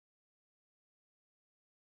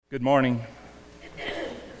Good morning.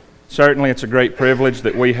 Certainly it's a great privilege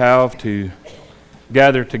that we have to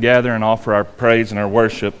gather together and offer our praise and our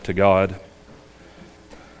worship to God.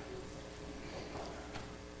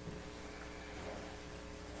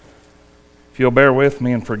 If you'll bear with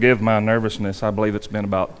me and forgive my nervousness, I believe it's been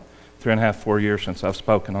about 3.5, 4 years since I've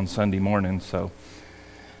spoken on Sunday morning, so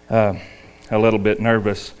a little bit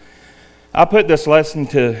nervous. I put this lesson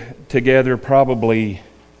together probably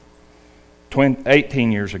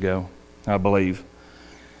 18 years ago, I believe.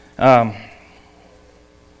 I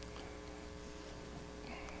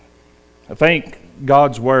think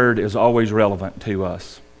God's Word is always relevant to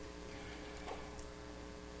us.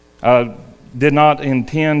 I did not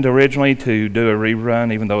intend originally to do a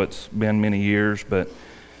rerun, even though it's been many years, but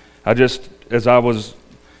I just, as I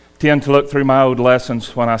tend to look through my old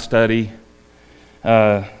lessons when I study,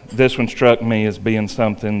 this one struck me as being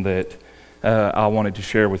something that I wanted to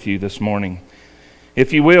share with you this morning.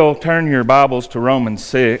 If you will, turn your Bibles to Romans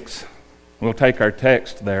 6. We'll take our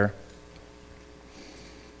text there.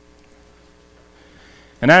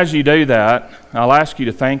 And as you do that, I'll ask you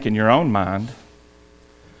to think in your own mind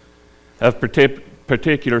of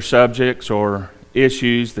particular subjects or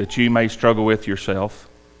issues that you may struggle with yourself,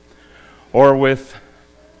 or with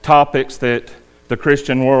topics that the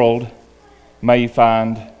Christian world may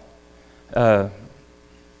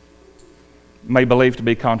believe to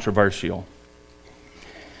be controversial.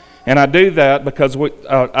 And I do that because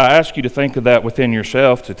I ask you to think of that within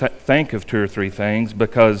yourself, to think of 2 or 3 things,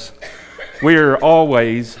 because we are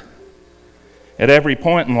always, at every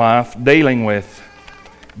point in life, dealing with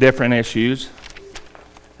different issues,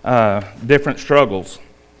 different struggles.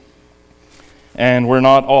 And we're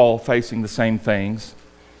not all facing the same things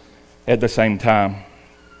at the same time.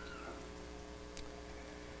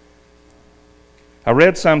 I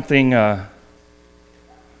read something,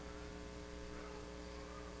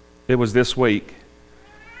 it was this week,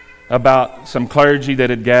 about some clergy that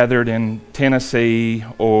had gathered in Tennessee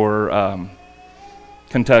or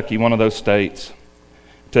Kentucky, one of those states,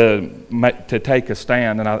 to take a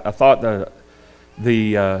stand. And I thought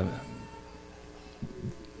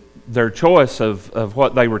their choice of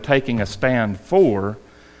what they were taking a stand for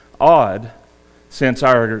odd, since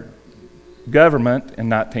our government in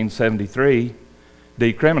 1973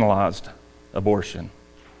 decriminalized abortion,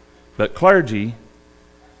 but clergy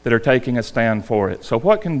that are taking a stand for it. So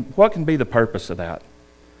what can be the purpose of that?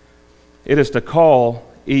 It is to call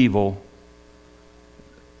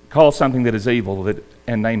something that is evil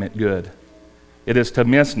and name it good. It is to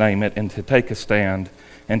misname it and to take a stand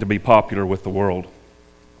and to be popular with the world.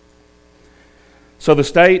 So the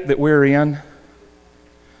state that we're in,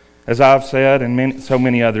 as I've said and so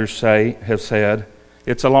many others have said,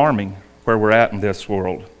 it's alarming where we're at in this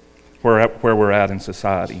world, where we're at in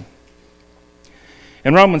society.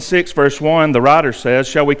 In Romans 6, verse 1, the writer says,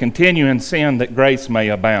 "Shall we continue in sin that grace may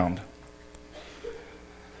abound?"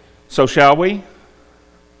 So shall we?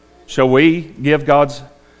 Shall we give God's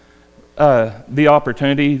the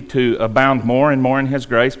opportunity to abound more and more in His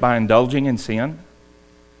grace by indulging in sin?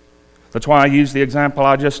 That's why I used the example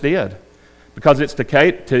I just did, because it's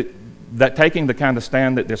that taking the kind of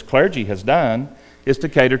stand that this clergy has done is to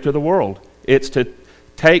cater to the world. It's to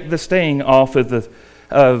take the sting off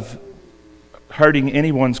of hurting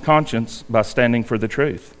anyone's conscience by standing for the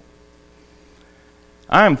truth.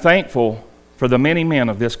 I am thankful for the many men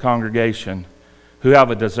of this congregation who have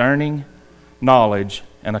a discerning knowledge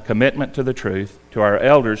and a commitment to the truth, to our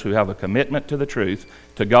elders who have a commitment to the truth,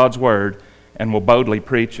 to God's Word, and will boldly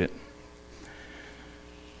preach it.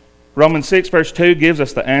 Romans 6 verse 2 gives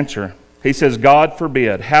us the answer. He says, "God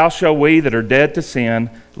forbid, how shall we that are dead to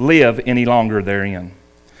sin live any longer therein?"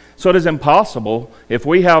 So it is impossible, if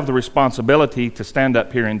we have the responsibility to stand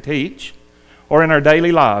up here and teach, or in our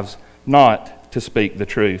daily lives, not to speak the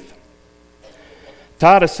truth.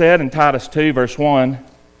 Titus said in Titus 2 verse 1,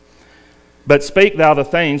 "But speak thou the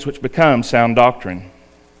things which become sound doctrine."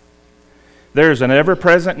 There is an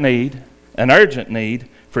ever-present need, an urgent need,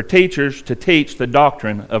 for teachers to teach the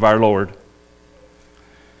doctrine of our Lord.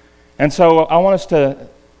 And so I want us to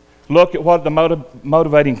look at what the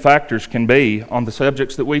motivating factors can be on the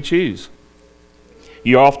subjects that we choose.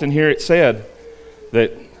 You often hear it said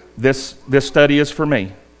that this study is for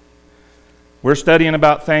me. We're studying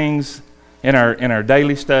about things in our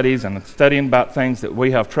daily studies and studying about things that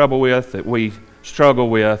we have trouble with, that we struggle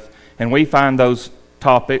with, and we find those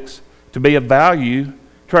topics to be of value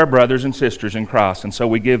to our brothers and sisters in Christ, and so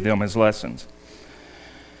we give them as lessons.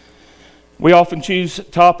 We often choose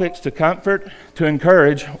topics to comfort, to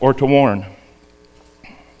encourage, or to warn.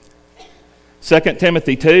 2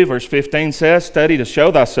 Timothy 2 verse 15 says, "Study to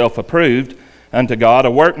show thyself approved, unto God,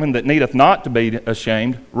 a workman that needeth not to be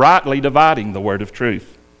ashamed, rightly dividing the word of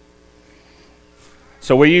truth.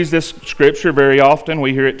 So we use this scripture very often.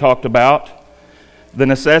 We hear it talked about, the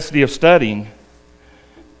necessity of studying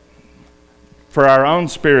for our own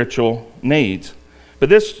spiritual needs. But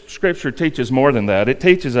this scripture teaches more than that. It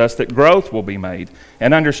teaches us that growth will be made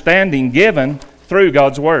and understanding given through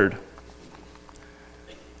God's word.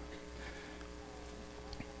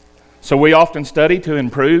 So we often study to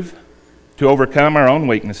improve, to overcome our own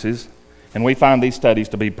weaknesses, and we find these studies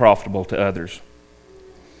to be profitable to others.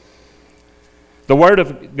 The Word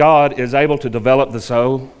of God is able to develop the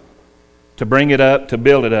soul, to bring it up, to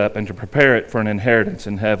build it up, and to prepare it for an inheritance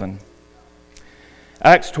in heaven.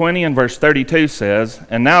 Acts 20 and verse 32 says,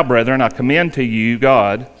 "And now, brethren, I commend to you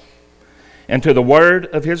God, and to the word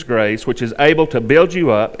of his grace, which is able to build you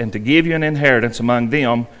up and to give you an inheritance among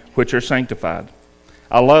them which are sanctified."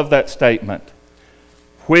 I love that statement.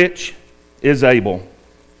 Which is able.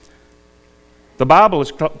 The Bible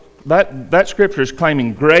is that scripture is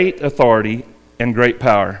claiming great authority and great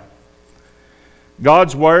power.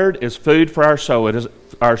 God's word is food for our soul. It is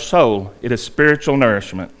our soul. It is spiritual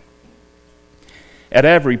nourishment. At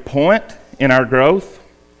every point in our growth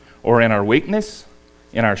or in our weakness,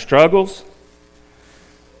 in our struggles,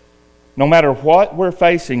 no matter what we're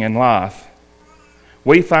facing in life,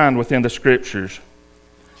 we find within the scriptures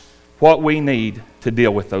what we need to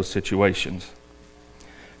deal with those situations.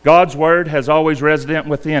 God's word has always resident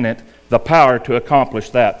within it the power to accomplish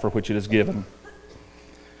that for which it is given.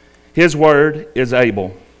 His word is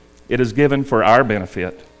able. It is given for our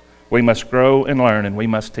benefit. We must grow and learn, and we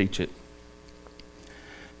must teach it.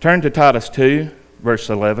 Turn to Titus 2, verse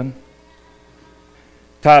 11.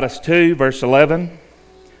 Titus 2, verse 11.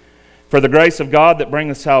 "For the grace of God that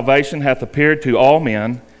bringeth salvation hath appeared to all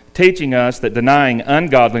men, teaching us that denying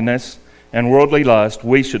ungodliness and worldly lust,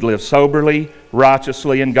 we should live soberly,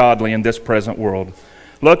 righteously, and godly in this present world,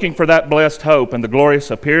 looking for that blessed hope and the glorious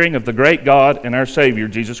appearing of the great God and our Savior,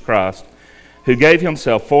 Jesus Christ, who gave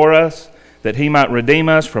himself for us, that he might redeem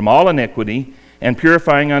us from all iniquity, and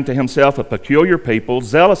purifying unto himself a peculiar people,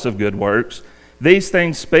 zealous of good works. These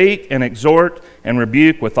things speak and exhort and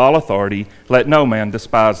rebuke with all authority. Let no man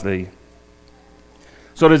despise thee."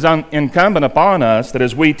 So it is incumbent upon us that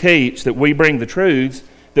as we teach, that we bring the truths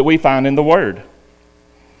that we find in the Word.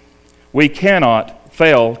 We cannot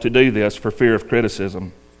fail to do this for fear of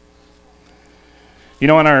criticism. You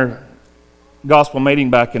know, in our gospel meeting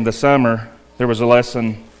back in the summer, there was a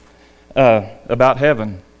lesson about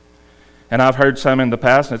heaven. And I've heard some in the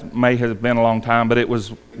past, it may have been a long time, but it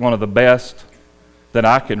was one of the best that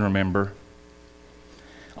I can remember.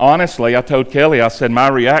 Honestly, I told Kelly, I said my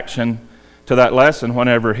reaction to that lesson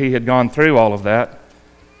whenever he had gone through all of that,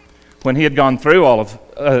 when he had gone through all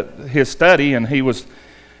of his study and he was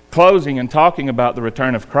closing and talking about the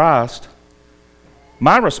return of Christ,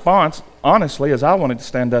 my response, honestly, is I wanted to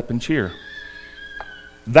stand up and cheer.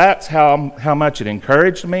 That's how much it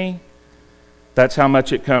encouraged me. That's how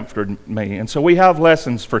much it comforted me. And so we have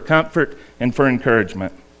lessons for comfort and for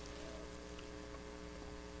encouragement.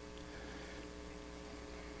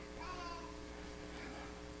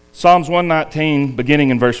 Psalms 119,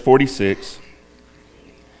 beginning in verse 46.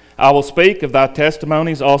 "I will speak of thy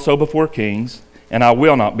testimonies also before kings, and I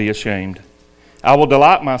will not be ashamed. I will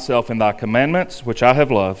delight myself in thy commandments, which I have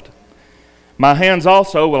loved. My hands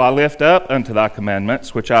also will I lift up unto thy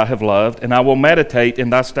commandments, which I have loved, and I will meditate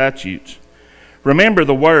in thy statutes. Remember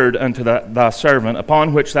the word unto thy servant,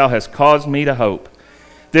 upon which thou hast caused me to hope.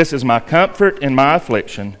 This is my comfort in my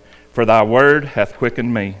affliction, for thy word hath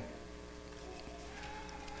quickened me."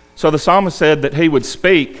 So the psalmist said that he would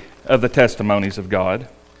speak of the testimonies of God,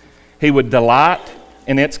 he would delight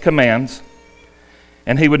in its commands,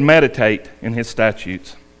 and he would meditate in his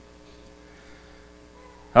statutes.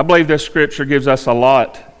 I believe this scripture gives us a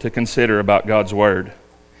lot to consider about God's word.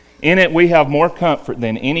 In it, we have more comfort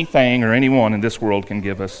than anything or anyone in this world can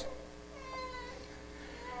give us.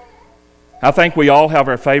 I think we all have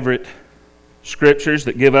our favorite scriptures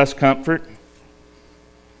that give us comfort.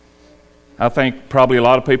 I think probably a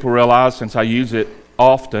lot of people realize, since I use it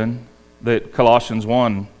often, that Colossians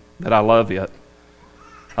 1, that I love it.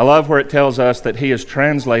 I love where it tells us that he has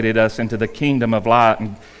translated us into the kingdom of light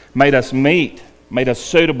and made us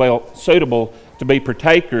suitable to be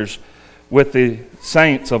partakers with the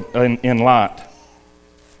saints in light.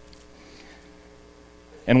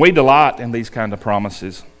 And we delight in these kind of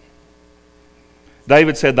promises.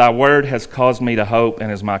 David said, "Thy word has caused me to hope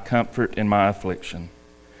and is my comfort in my affliction."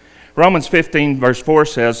 Romans 15 verse 4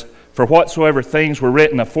 says, "For whatsoever things were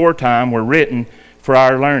written aforetime were written for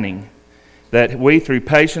our learning, that we through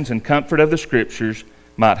patience and comfort of the Scriptures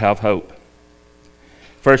might have hope."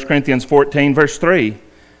 1 Corinthians 14, verse 3,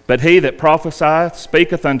 "But he that prophesieth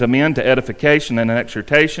speaketh unto men to edification and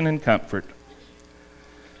exhortation and comfort."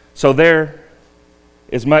 So there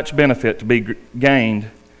is much benefit to be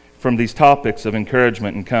gained from these topics of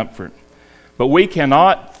encouragement and comfort. But we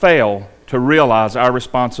cannot fail to realize our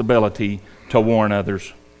responsibility to warn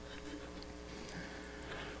others.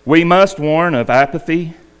 We must warn of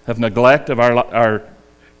apathy, of neglect of our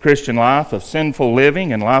Christian life, of sinful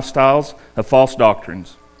living and lifestyles, of false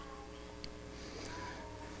doctrines.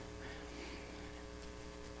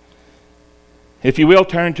 If you will,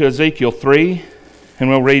 turn to Ezekiel 3, and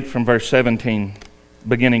we'll read from verse 17,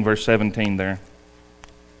 beginning verse 17 there.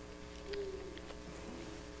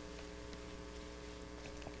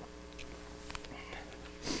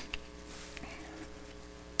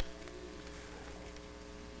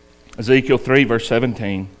 Ezekiel 3, verse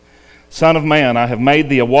 17. "Son of man, I have made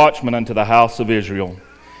thee a watchman unto the house of Israel.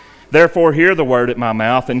 Therefore hear the word at my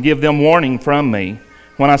mouth, and give them warning from me.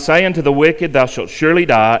 When I say unto the wicked, Thou shalt surely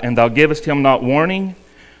die, and thou givest him not warning,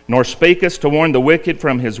 nor speakest to warn the wicked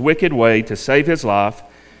from his wicked way to save his life,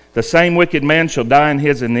 the same wicked man shall die in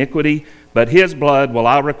his iniquity, but his blood will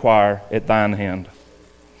I require at thine hand.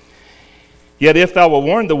 Yet if thou wilt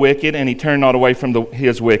warn the wicked, and he turn not away from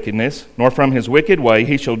his wickedness, nor from his wicked way,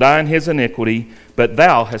 he shall die in his iniquity, but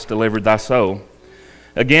thou hast delivered thy soul.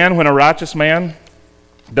 Again, when a righteous man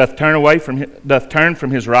doth turn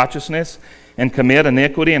from his righteousness, and commit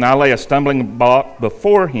iniquity, and I lay a stumbling block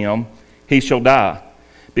before him, he shall die.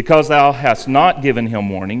 Because thou hast not given him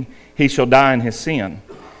warning, he shall die in his sin.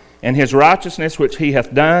 And his righteousness which he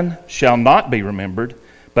hath done shall not be remembered,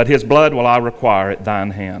 but his blood will I require at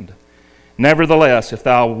thine hand. Nevertheless, if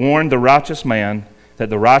thou warn the righteous man, that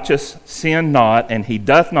the righteous sin not, and he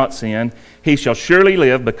doth not sin, he shall surely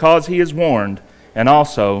live, because he is warned, and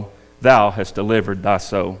also thou hast delivered thy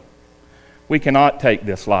soul." We cannot take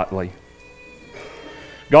this lightly.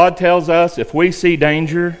 God tells us if we see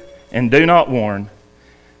danger and do not warn,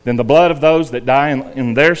 then the blood of those that die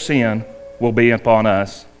in their sin will be upon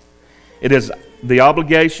us. It is the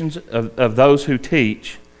obligations of those who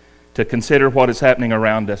teach to consider what is happening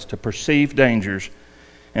around us, to perceive dangers,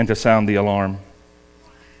 and to sound the alarm.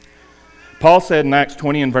 Paul said in Acts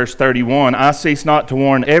 20 and verse 31, "I cease not to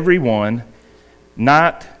warn everyone,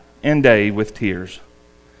 night and day with tears."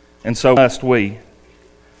 And so must we.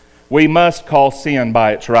 We must call sin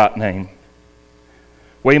by its right name.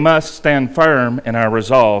 We must stand firm in our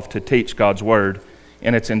resolve to teach God's Word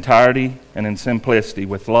in its entirety and in simplicity,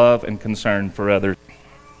 with love and concern for others.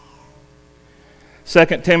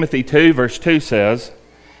 2 Timothy 2 verse 2 says,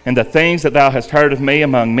 "And the things that thou hast heard of me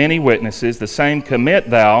among many witnesses, the same commit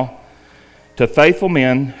thou to faithful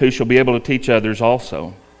men who shall be able to teach others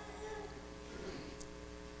also."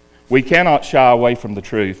 We cannot shy away from the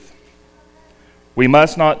truth. We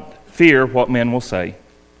must not fear what men will say,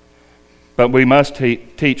 but we must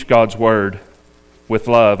teach God's Word with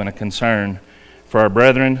love and a concern for our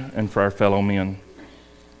brethren and for our fellow men.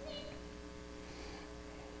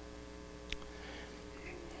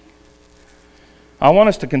 I want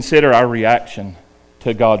us to consider our reaction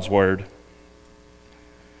to God's Word.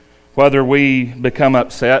 Whether we become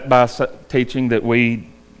upset by teaching that we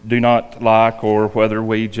do not like, or whether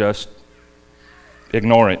we just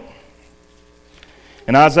ignore it.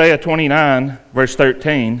 In Isaiah 29, verse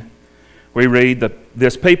 13, we read that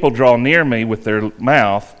this people draw near me with their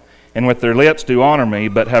mouth, and with their lips do honor me,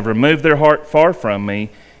 but have removed their heart far from me,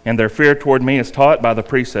 and their fear toward me is taught by the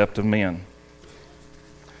precept of men.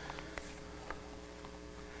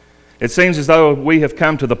 It seems as though we have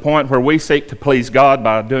come to the point where we seek to please God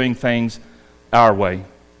by doing things our way.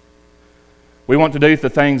 We want to do the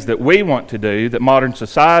things that we want to do, that modern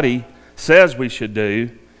society says we should do,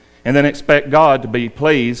 and then expect God to be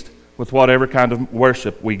pleased with whatever kind of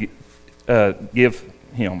worship we give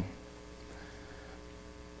Him.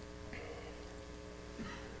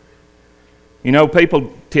 You know,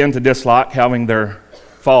 people tend to dislike having their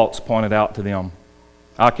faults pointed out to them.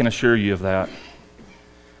 I can assure you of that.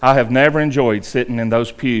 I have never enjoyed sitting in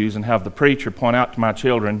those pews and have the preacher point out to my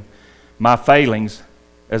children my failings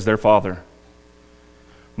as their father,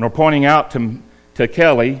 nor pointing out to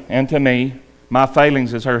Kelly and to me my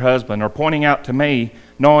failings as her husband, or pointing out to me,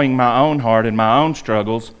 knowing my own heart and my own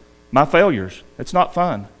struggles, my failures. It's not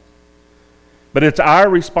fun. But it's our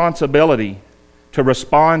responsibility to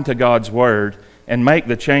respond to God's Word and make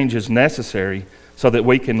the changes necessary so that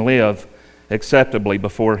we can live acceptably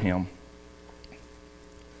before Him.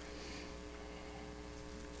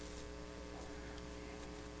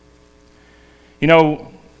 You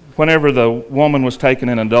know, whenever the woman was taken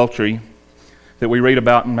in adultery that we read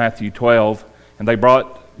about in Matthew 12, and they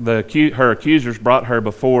brought her accusers brought her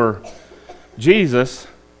before Jesus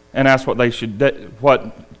and asked what they should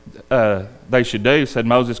do, said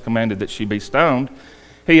Moses commanded that she be stoned.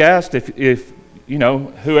 He asked if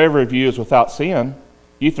whoever of you is without sin,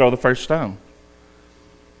 you throw the first stone.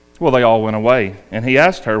 Well, they all went away. And he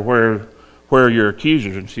asked her, where are your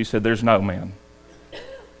accusers? And she said, there's no man.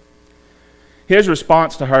 His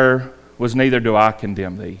response to her was, neither do I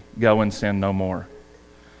condemn thee. Go and sin no more.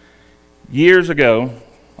 Years ago,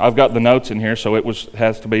 I've got the notes in here, so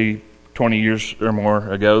has to be 20 years or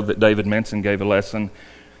more ago that David Menson gave a lesson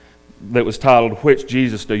that was titled, Which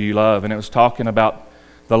Jesus Do You Love? And it was talking about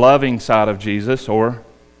the loving side of Jesus, or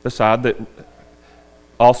the side that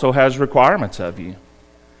also has requirements of you.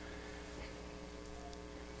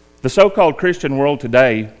 The so-called Christian world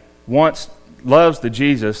today loves the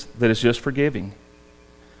Jesus that is just forgiving,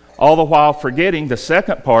 all the while forgetting the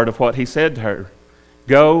second part of what he said to her,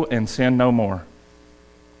 go and sin no more.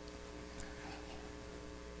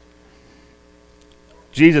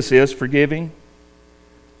 Jesus is forgiving.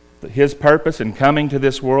 His purpose in coming to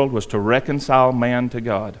this world was to reconcile man to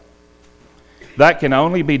God. That can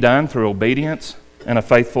only be done through obedience and a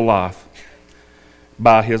faithful life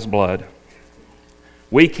by His blood.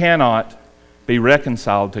 We cannot be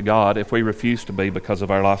reconciled to God if we refuse to be because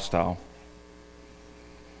of our lifestyle.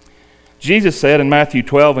 Jesus said in Matthew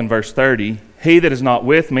 12 and verse 30, he that is not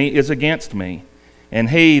with me is against me,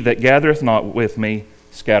 and he that gathereth not with me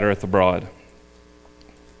scattereth abroad.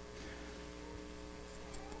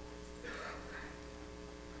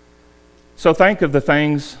 So think of the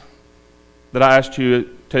things that I asked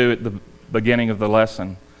you to at the beginning of the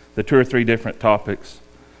lesson, the 2 or 3 different topics.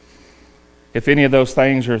 If any of those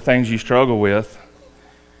things are things you struggle with,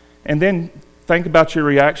 and then think about your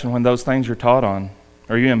reaction when those things are taught on.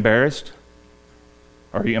 Are you embarrassed?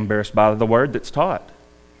 Are you embarrassed by the word that's taught?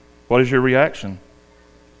 What is your reaction?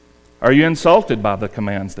 Are you insulted by the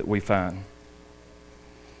commands that we find?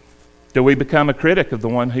 Do we become a critic of the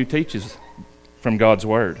one who teaches from God's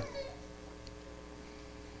word?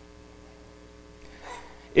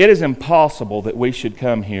 It is impossible that we should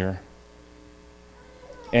come here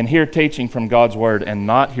and hear teaching from God's word and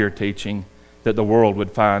not hear teaching that the world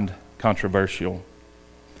would find controversial.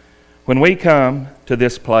 When we come to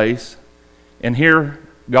this place and hear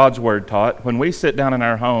God's word taught, when we sit down in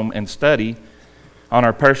our home and study on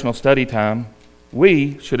our personal study time,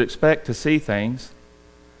 we should expect to see things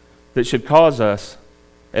that should cause us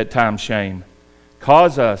at times shame,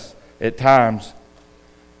 cause us at times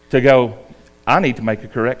to go, I need to make a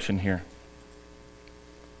correction here.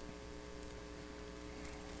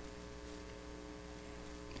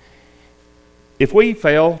 If we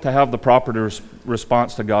fail to have the proper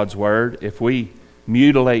response to God's word, if we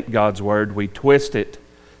mutilate God's word, we twist it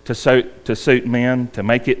to suit men, to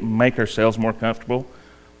make ourselves more comfortable,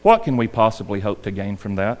 what can we possibly hope to gain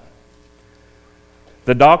from that?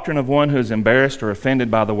 The doctrine of one who is embarrassed or offended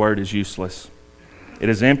by the word is useless. It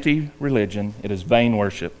is empty religion. It is vain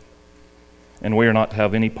worship. And we are not to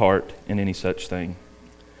have any part in any such thing.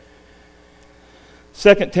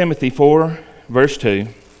 2 Timothy 4, verse 2.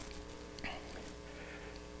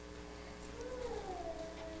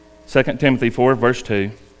 2 Timothy 4, verse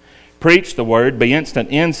 2. Preach the word, be instant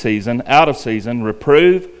in season, out of season,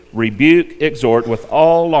 reprove, rebuke, exhort with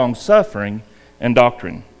all long-suffering and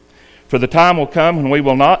doctrine. For the time will come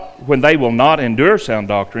when they will not endure sound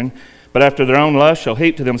doctrine, but after their own lust shall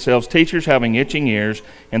heap to themselves teachers having itching ears,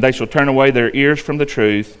 and they shall turn away their ears from the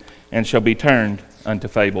truth, and shall be turned unto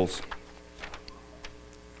fables.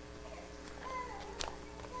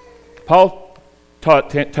 Paul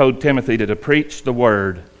told Timothy to preach the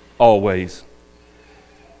word always.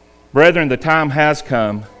 Brethren, the time has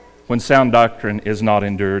come when sound doctrine is not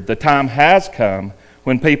endured. The time has come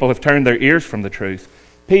when people have turned their ears from the truth.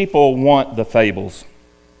 People want the fables.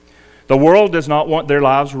 The world does not want their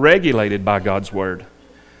lives regulated by God's word.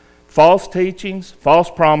 False teachings,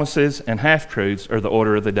 false promises, and half-truths are the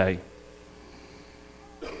order of the day.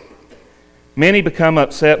 Many become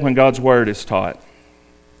upset when God's word is taught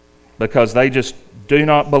because they just do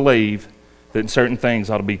not believe that certain things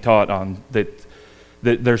ought to be taught on, that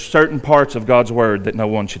there's certain parts of God's word that no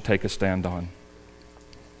one should take a stand on.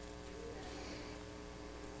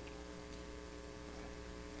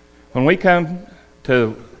 When we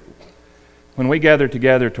gather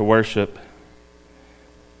together to worship,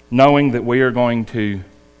 knowing that we are going to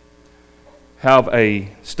have a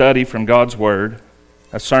study from God's word,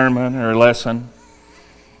 a sermon or a lesson,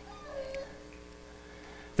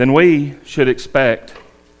 then we should expect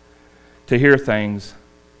to hear things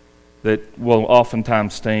that will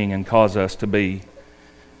oftentimes sting and cause us to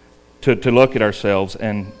look at ourselves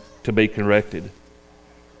and to be corrected.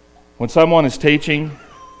 When someone is teaching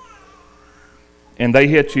and they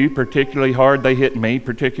hit you particularly hard, they hit me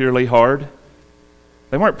particularly hard,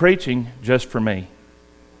 they weren't preaching just for me.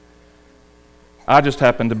 I just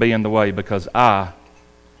happened to be in the way because I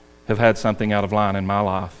have had something out of line in my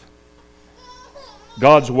life.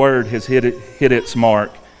 God's Word has hit its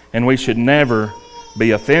mark, and we should never be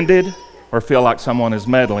offended or feel like someone is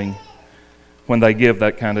meddling when they give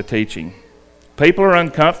that kind of teaching. People are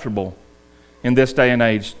uncomfortable in this day and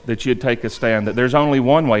age that you'd take a stand, that there's only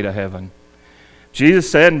one way to heaven.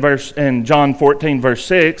 Jesus said in John 14, verse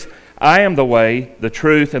 6, I am the way, the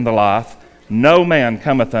truth, and the life. No man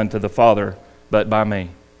cometh unto the Father but by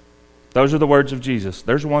me. Those are the words of Jesus.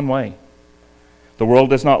 There's one way. The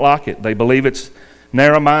world does not like it. They believe it's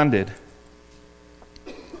narrow-minded.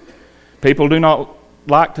 People do not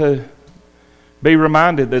like to be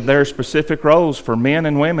reminded that there are specific roles for men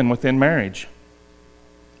and women within marriage.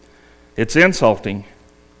 It's insulting.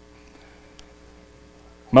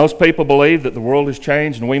 Most people believe that the world has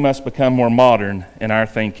changed and we must become more modern in our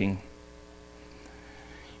thinking.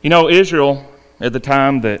 You know, Israel, at the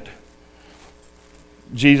time that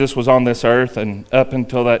Jesus was on this earth and up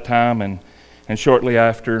until that time and shortly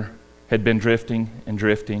after, had been drifting and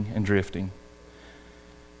drifting and drifting.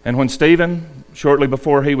 And when Stephen, shortly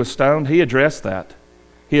before he was stoned, he addressed that.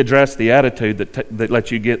 He addressed the attitude that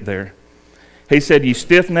let you get there. He said, "Ye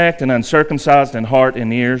stiff-necked and uncircumcised in heart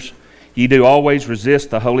and ears, ye do always resist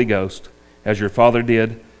the Holy Ghost. As your father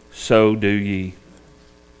did, so do ye."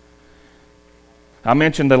 I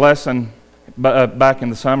mentioned the lesson back in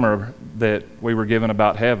the summer that we were given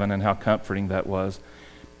about heaven and how comforting that was.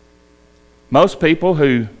 Most people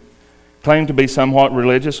who claim to be somewhat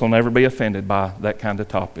religious will never be offended by that kind of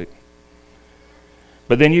topic.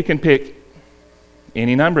 But then you can pick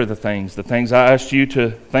any number of the things I asked you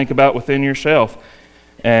to think about within yourself,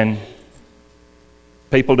 and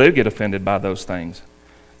people do get offended by those things.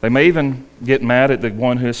 They may even get mad at the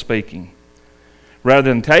one who is speaking. Rather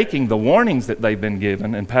than taking the warnings that they've been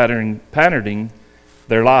given and patterning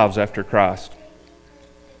their lives after Christ.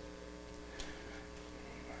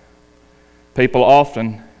 People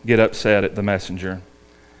often get upset at the messenger.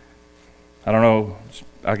 I don't know,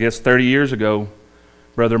 I guess 30 years ago,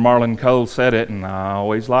 Brother Marlon Cole said it, and I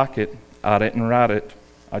always like it. I didn't write it,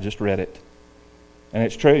 I just read it. And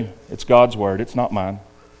it's true. It's God's Word, it's not mine.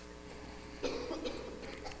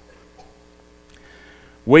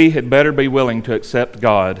 We had better be willing to accept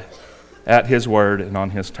God at His Word and on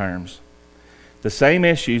His terms. The same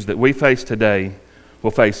issues that we face today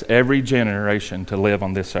will face every generation to live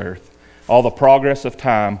on this earth. All the progress of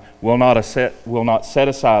time will not set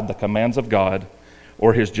aside the commands of God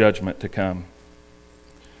or His judgment to come.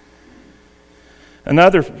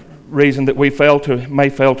 Another reason that we may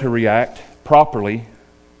fail to react properly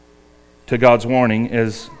to God's warning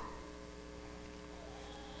is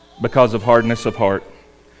because of hardness of heart.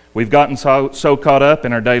 We've gotten so caught up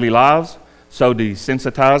in our daily lives, so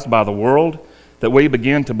desensitized by the world, that we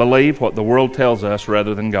begin to believe what the world tells us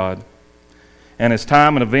rather than God. And as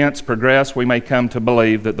time and events progress, we may come to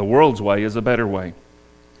believe that the world's way is a better way.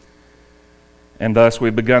 And thus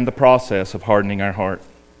we've begun the process of hardening our heart.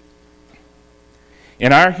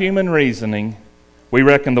 In our human reasoning, we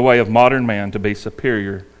reckon the way of modern man to be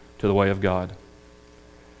superior to the way of God.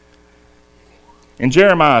 In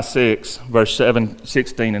Jeremiah 6, verse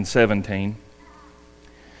 16 and 17,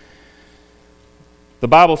 the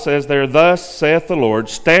Bible says there, "Thus saith the Lord,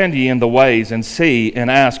 stand ye in the ways, and see, and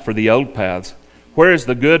ask for the old paths. Where is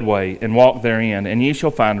the good way, and walk therein, and ye shall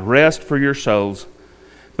find rest for your souls.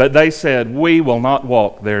 But they said, We will not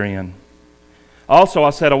walk therein. Also I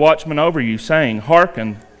set a watchman over you, saying,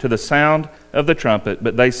 Hearken to the sound of the trumpet.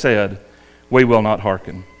 But they said, We will not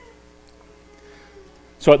hearken."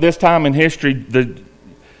 So at this time in history, the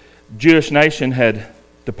Jewish nation had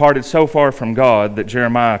departed so far from God that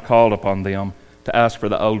Jeremiah called upon them to ask for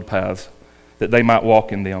the old paths, that they might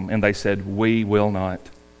walk in them. And they said, We will not.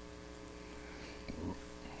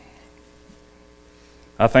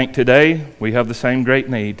 I think today we have the same great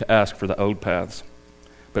need to ask for the old paths.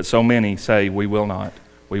 But so many say, We will not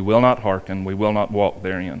hearken, we will not walk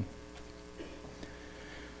therein.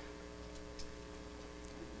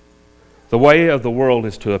 The way of the world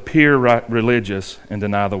is to appear religious and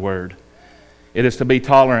deny the Word. It is to be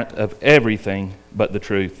tolerant of everything but the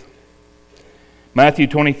truth. Matthew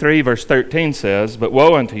 23, verse 13 says, "But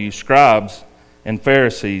woe unto you, scribes and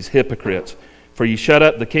Pharisees, hypocrites! For ye shut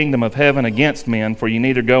up the kingdom of heaven against men, for ye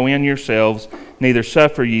neither go in yourselves, neither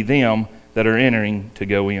suffer ye them that are entering to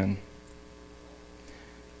go in."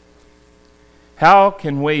 How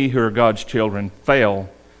can we who are God's children fail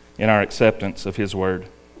in our acceptance of His Word?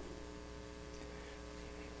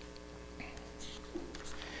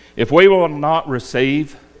 If we will not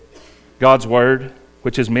receive God's word,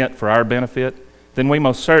 which is meant for our benefit, then we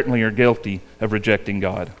most certainly are guilty of rejecting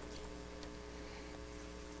God.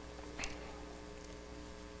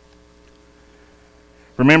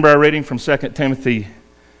 Remember our reading from 2 Timothy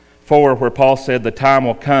 4, where Paul said, "The time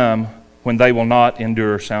will come when they will not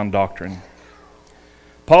endure sound doctrine."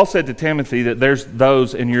 Paul said to Timothy that there's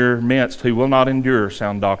those in your midst who will not endure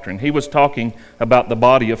sound doctrine. He was talking about the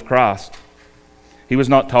body of Christ. He was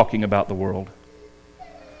not talking about the world.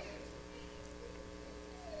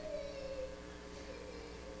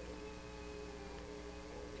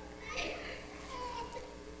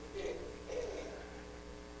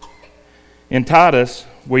 In Titus,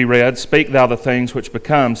 we read, "Speak thou the things which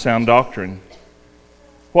become sound doctrine."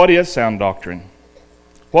 What is sound doctrine?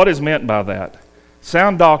 What is meant by that?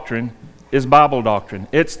 Sound doctrine is Bible doctrine.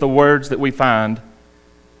 It's the words that we find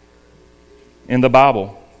in the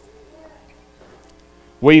Bible.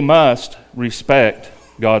 We must respect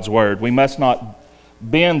God's word. We must not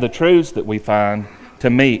bend the truths that we find to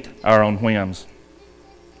meet our own whims.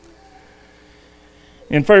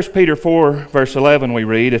 In 1 Peter 4, verse 11, we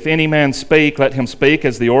read, "If any man speak, let him speak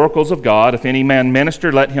as the oracles of God. If any man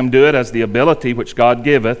minister, let him do it as the ability which God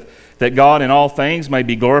giveth, that God in all things may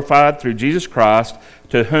be glorified through Jesus Christ,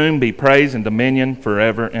 to whom be praise and dominion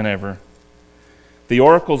forever and ever." The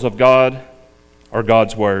oracles of God are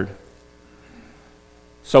God's word.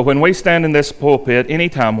 So when we stand in this pulpit,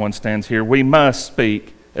 anytime one stands here, we must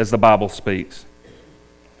speak as the Bible speaks.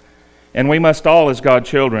 And we must all, as God's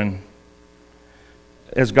children,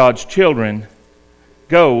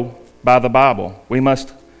 go by the Bible. We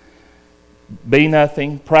must be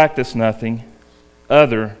nothing, practice nothing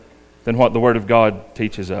other than what the Word of God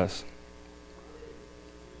teaches us.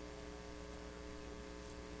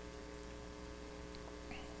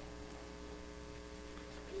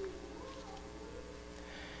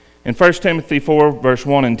 In 1 Timothy 4, verse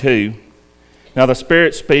 1 and 2, "Now the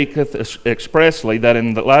Spirit speaketh expressly that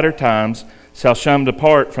in the latter times shall some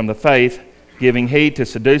depart from the faith, giving heed to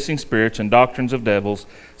seducing spirits and doctrines of devils,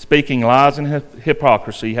 speaking lies and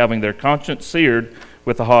hypocrisy, having their conscience seared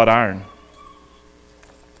with a hot iron."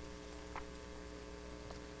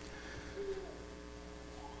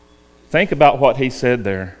 Think about what he said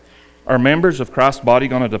there. Are members of Christ's body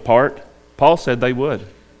going to depart? Paul said they would.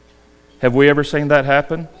 Have we ever seen that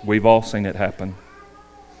happen? We've all seen it happen,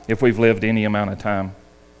 if we've lived any amount of time.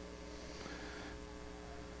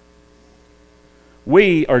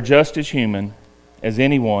 We are just as human as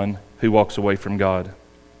anyone who walks away from God.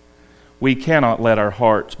 We cannot let our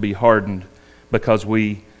hearts be hardened because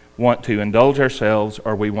we want to indulge ourselves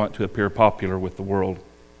or we want to appear popular with the world.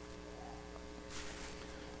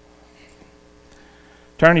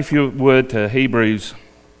 Turn, if you would, to Hebrews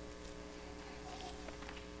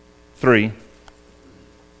 3.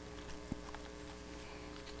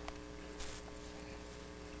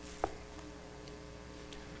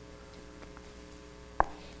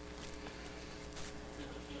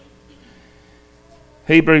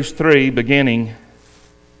 Hebrews 3, beginning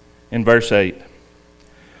in verse 8.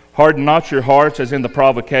 "Harden not your hearts as in the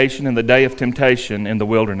provocation in the day of temptation in the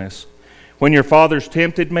wilderness, when your fathers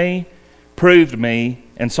tempted me, proved me,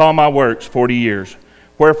 and saw my works 40 years.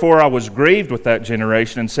 Wherefore I was grieved with that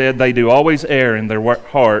generation, and said, They do always err in their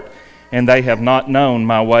heart, and they have not known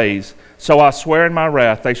my ways. So I swear in my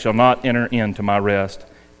wrath, they shall not enter into my rest.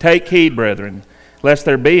 Take heed, brethren, lest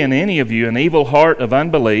there be in any of you an evil heart of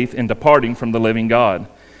unbelief in departing from the living God.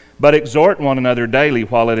 But exhort one another daily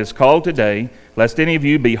while it is called today, lest any of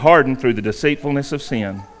you be hardened through the deceitfulness of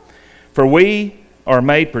sin. For we are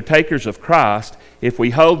made partakers of Christ, if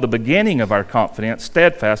we hold the beginning of our confidence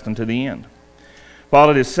steadfast unto the end.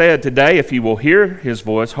 While it is said, Today, if you will hear his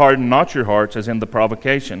voice, harden not your hearts as in the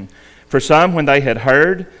provocation. For some, when they had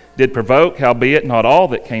heard, did provoke, howbeit not all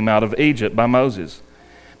that came out of Egypt by Moses.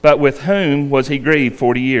 But with whom was he grieved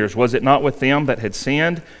 40 years? Was it not with them that had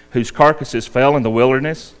sinned, whose carcasses fell in the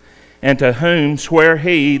wilderness? And to whom sware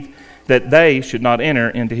he that they should not enter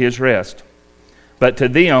into his rest? But to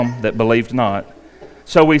them that believed not.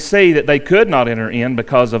 So we see that they could not enter in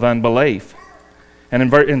because of unbelief.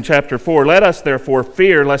 And in chapter 4, Let us therefore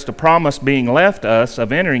fear, lest a promise being left us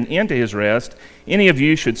of entering into his rest, any of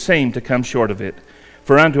you should seem to come short of it.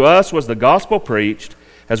 For unto us was the gospel preached,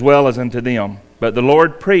 as well as unto them. But the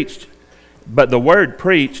word preached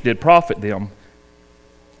did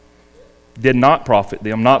not profit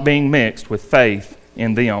them, not being mixed with faith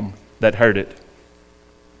in them that heard it.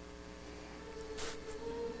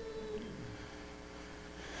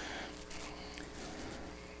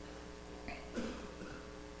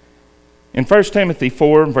 In 1 Timothy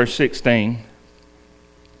 4, verse 16,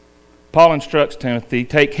 Paul instructs Timothy,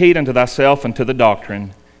 "Take heed unto thyself and to the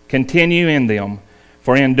doctrine. Continue in them,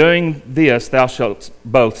 for in doing this thou shalt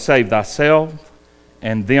both save thyself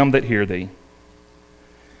and them that hear thee."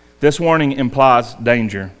 This warning implies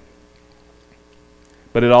danger,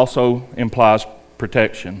 but it also implies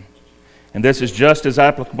protection. And this is just as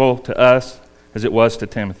applicable to us as it was to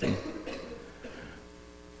Timothy.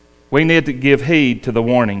 We need to give heed to the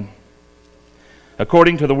warning.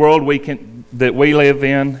 According to the world that we live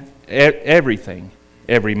in, everything,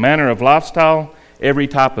 every manner of lifestyle, every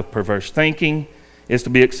type of perverse thinking is to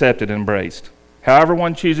be accepted and embraced. However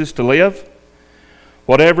one chooses to live,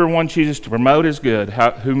 whatever one chooses to promote is good,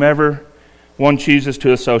 whomever one chooses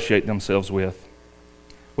to associate themselves with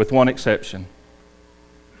one exception: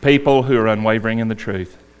 people who are unwavering in the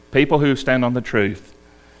truth. People who stand on the truth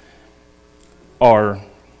are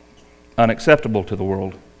unacceptable to the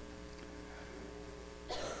world.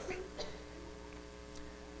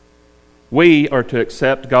 We are to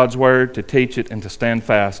accept God's Word, to teach it, and to stand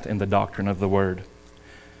fast in the doctrine of the Word.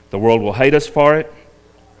 The world will hate us for it,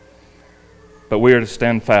 but we are to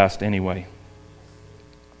stand fast anyway.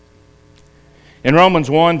 In Romans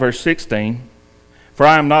 1, verse 16, "For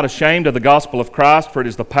I am not ashamed of the gospel of Christ, for it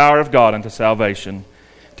is the power of God unto salvation,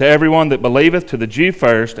 to everyone that believeth, to the Jew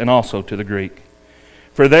first, and also to the Greek.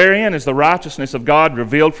 For therein is the righteousness of God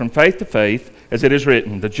revealed from faith to faith, as it is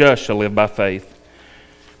written, the just shall live by faith.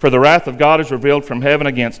 For the wrath of God is revealed from heaven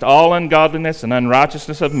against all ungodliness and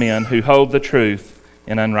unrighteousness of men who hold the truth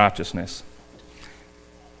in unrighteousness."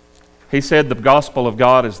 He said the gospel of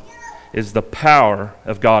God is the power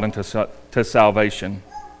of God unto salvation.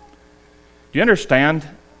 Do you understand?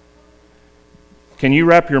 Can you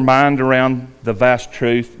wrap your mind around the vast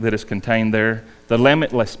truth that is contained there? The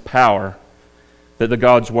limitless power that the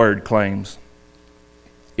God's Word claims.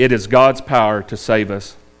 It is God's power to save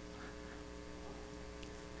us.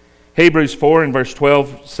 Hebrews 4 and verse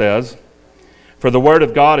 12 says, "For the Word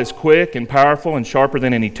of God is quick and powerful and sharper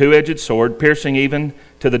than any two-edged sword, piercing even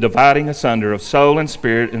to the dividing asunder of soul and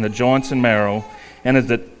spirit in the joints and marrow, and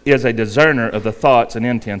is a discerner of the thoughts and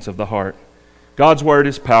intents of the heart." God's Word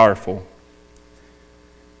is powerful.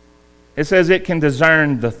 It says it can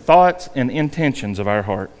discern the thoughts and intentions of our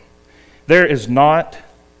heart. There is not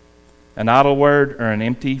an idle word or an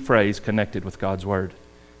empty phrase connected with God's Word.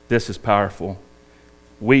 This is powerful.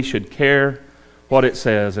 We should care what it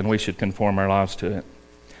says, and we should conform our lives to it.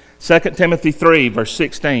 2 Timothy 3, verse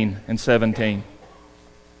 16 and 17.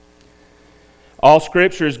 "All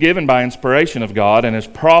Scripture is given by inspiration of God and is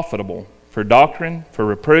profitable for doctrine, for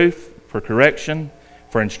reproof, for correction,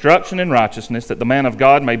 for instruction in righteousness, that the man of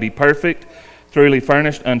God may be perfect, thoroughly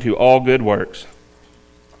furnished unto all good works."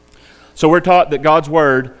 So we're taught that God's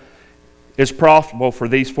Word is profitable for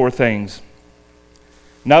these four things.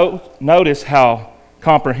 Notice how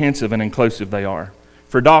comprehensive and inclusive they are.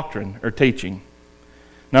 For doctrine or teaching.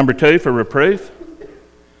 Number 2, for reproof.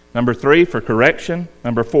 Number 3, for correction.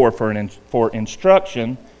 Number 4, for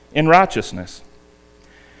instruction in righteousness.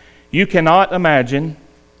 You cannot imagine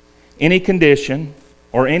any condition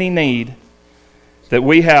or any need that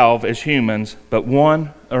we have as humans, but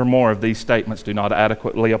one or more of these statements do not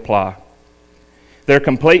adequately apply. Their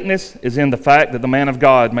completeness is in the fact that the man of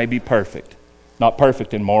God may be perfect. Not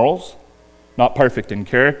perfect in morals, not perfect in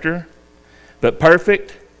character, but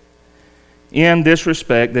perfect in this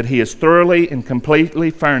respect, that he is thoroughly and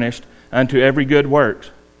completely furnished unto every good work.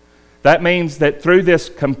 That means that through this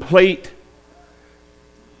complete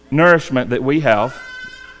nourishment that we have,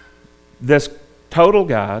 this total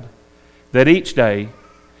guide, that each day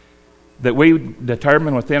that we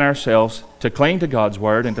determine within ourselves to cling to God's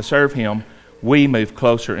Word and to serve Him, we move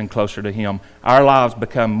closer and closer to Him. Our lives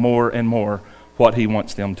become more and more what He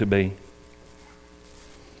wants them to be.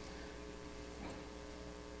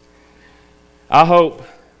 I hope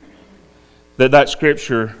that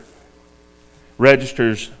Scripture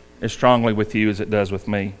registers as strongly with you as it does with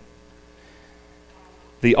me.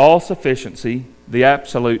 The all-sufficiency, the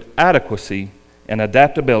absolute adequacy, and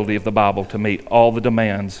adaptability of the Bible to meet all the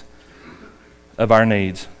demands of our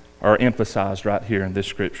needs are emphasized right here in this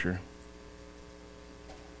Scripture.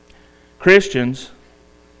 Christians,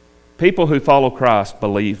 people who follow Christ,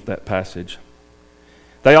 believe that passage.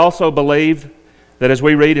 They also believe that as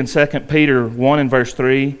we read in 2 Peter 1 and verse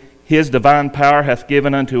 3, His divine power hath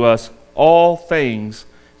given unto us all things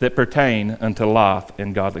that pertain unto life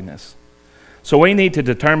and godliness. So we need to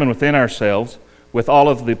determine within ourselves, with all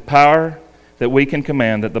of the power that we can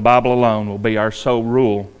command, that the Bible alone will be our sole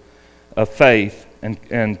rule of faith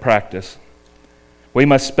and practice. We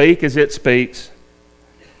must speak as it speaks,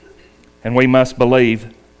 and we must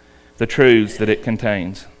believe the truths that it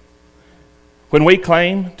contains. When we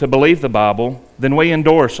claim to believe the Bible, then we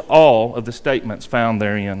endorse all of the statements found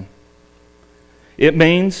therein. It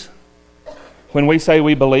means, when we say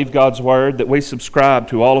we believe God's Word, that we subscribe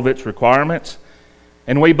to all of its requirements,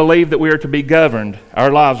 and we believe that we are to be governed, our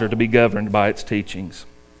lives are to be governed by its teachings.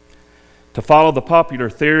 To follow the popular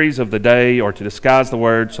theories of the day or to disguise the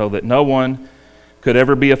Word so that no one could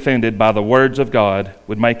ever be offended by the words of God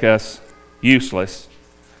would make us useless,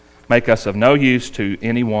 make us of no use to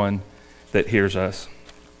anyone that hears us.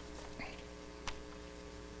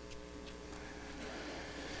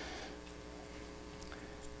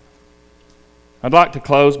 I'd like to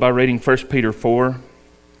close by reading 1 Peter 4,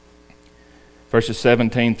 verses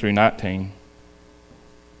 17 through 19.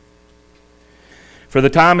 For the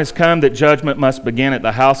time has come that judgment must begin at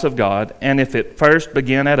the house of God, and if it first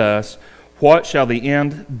begin at us, what shall the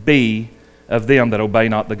end be of them that obey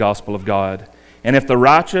not the gospel of God? And if the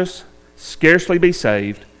righteous scarcely be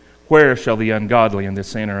saved, where shall the ungodly and the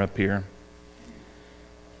sinner appear?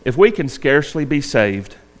 If we can scarcely be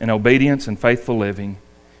saved in obedience and faithful living,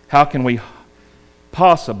 how can we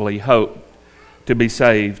possibly hope to be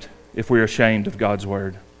saved if we are ashamed of God's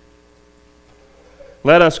Word?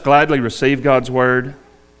 Let us gladly receive God's Word,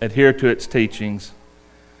 adhere to its teachings,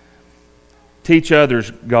 teach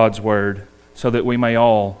others God's Word, so that we may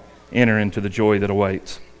all enter into the joy that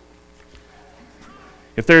awaits.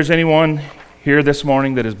 If there's anyone here this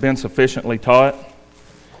morning that has been sufficiently taught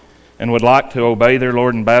and would like to obey their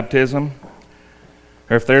Lord in baptism,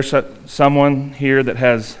 or if there's someone here that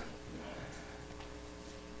has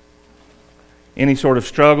any sort of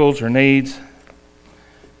struggles or needs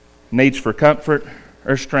for comfort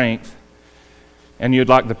or strength, and you'd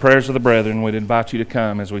like the prayers of the brethren, we'd invite you to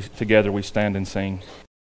come as together we stand and sing.